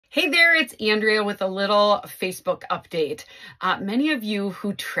Hey there, it's Andrea with a little Facebook update. Many of you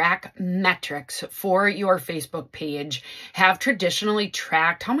who track metrics for your Facebook page have traditionally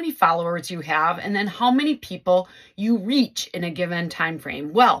tracked how many followers you have and then how many people you reach in a given time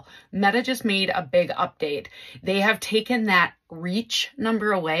frame. Well, Meta just made a big update. They have taken that reach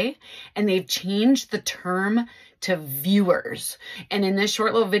number away and they've changed the term to viewers. And in this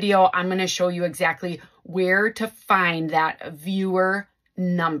short little video, I'm going to show you exactly where to find that viewer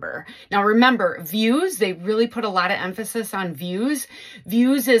number. Now remember, views, they really put a lot of emphasis on views.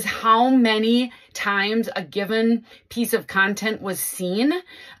 Views is how many times a given piece of content was seen,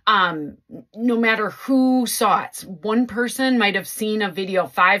 no matter who saw it. One person might have seen a video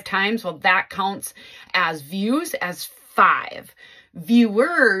 5 times. Well, that counts as views as 5.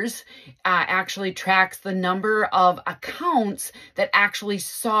 Viewers actually tracks the number of accounts that actually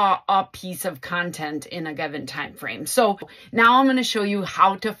saw a piece of content in a given time frame. So now I'm going to show you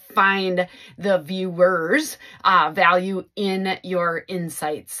how to find the viewers value in your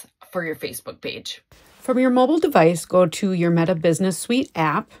insights for your Facebook page. From your mobile device, go to your Meta Business Suite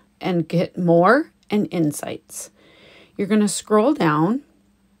app and get More and Insights. You're going to scroll down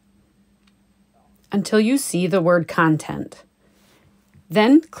until you see the word Content.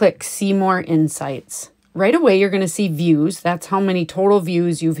 Then click See More Insights. Right away, you're going to see views. That's how many total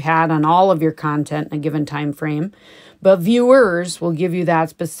views you've had on all of your content in a given time frame. But viewers will give you that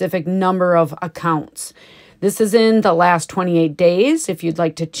specific number of accounts. This is in the last 28 days. If you'd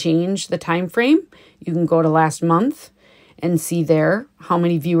like to change the time frame, you can go to last month and see there how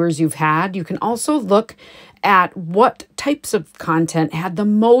many viewers you've had. You can also look at what types of content had the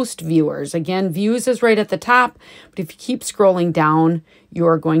most viewers. Again, views is right at the top, but if you keep scrolling down,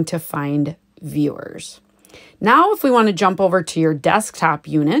 you're going to find viewers. Now, if we want to jump over to your desktop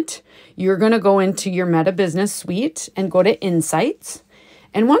unit, you're going to go into your Meta Business Suite and go to Insights.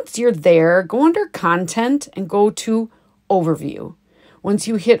 And once you're there, go under Content and go to Overview. Once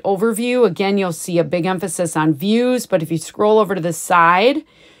you hit Overview, again, you'll see a big emphasis on views, but if you scroll over to the side,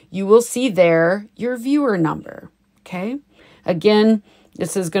 you will see there your viewer number, okay? Again,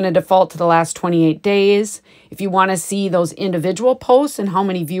 this is going to default to the last 28 days. If you want to see those individual posts and how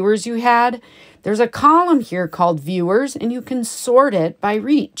many viewers you had, there's a column here called Viewers, and you can sort it by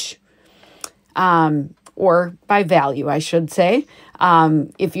reach, or by value, I should say.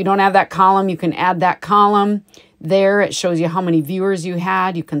 If you don't have that column, you can add that column. There, it shows you how many viewers you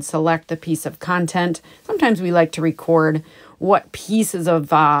had. You can select a piece of content. Sometimes we like to record what pieces of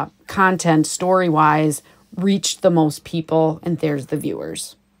content, story-wise, reached the most people, and there's the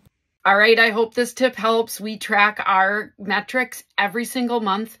viewers. All right, I hope this tip helps. We track our metrics every single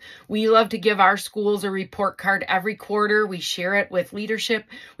month. We love to give our schools a report card every quarter. We share it with leadership.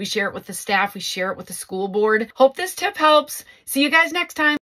 We share it with the staff. We share it with the school board. Hope this tip helps. See you guys next time.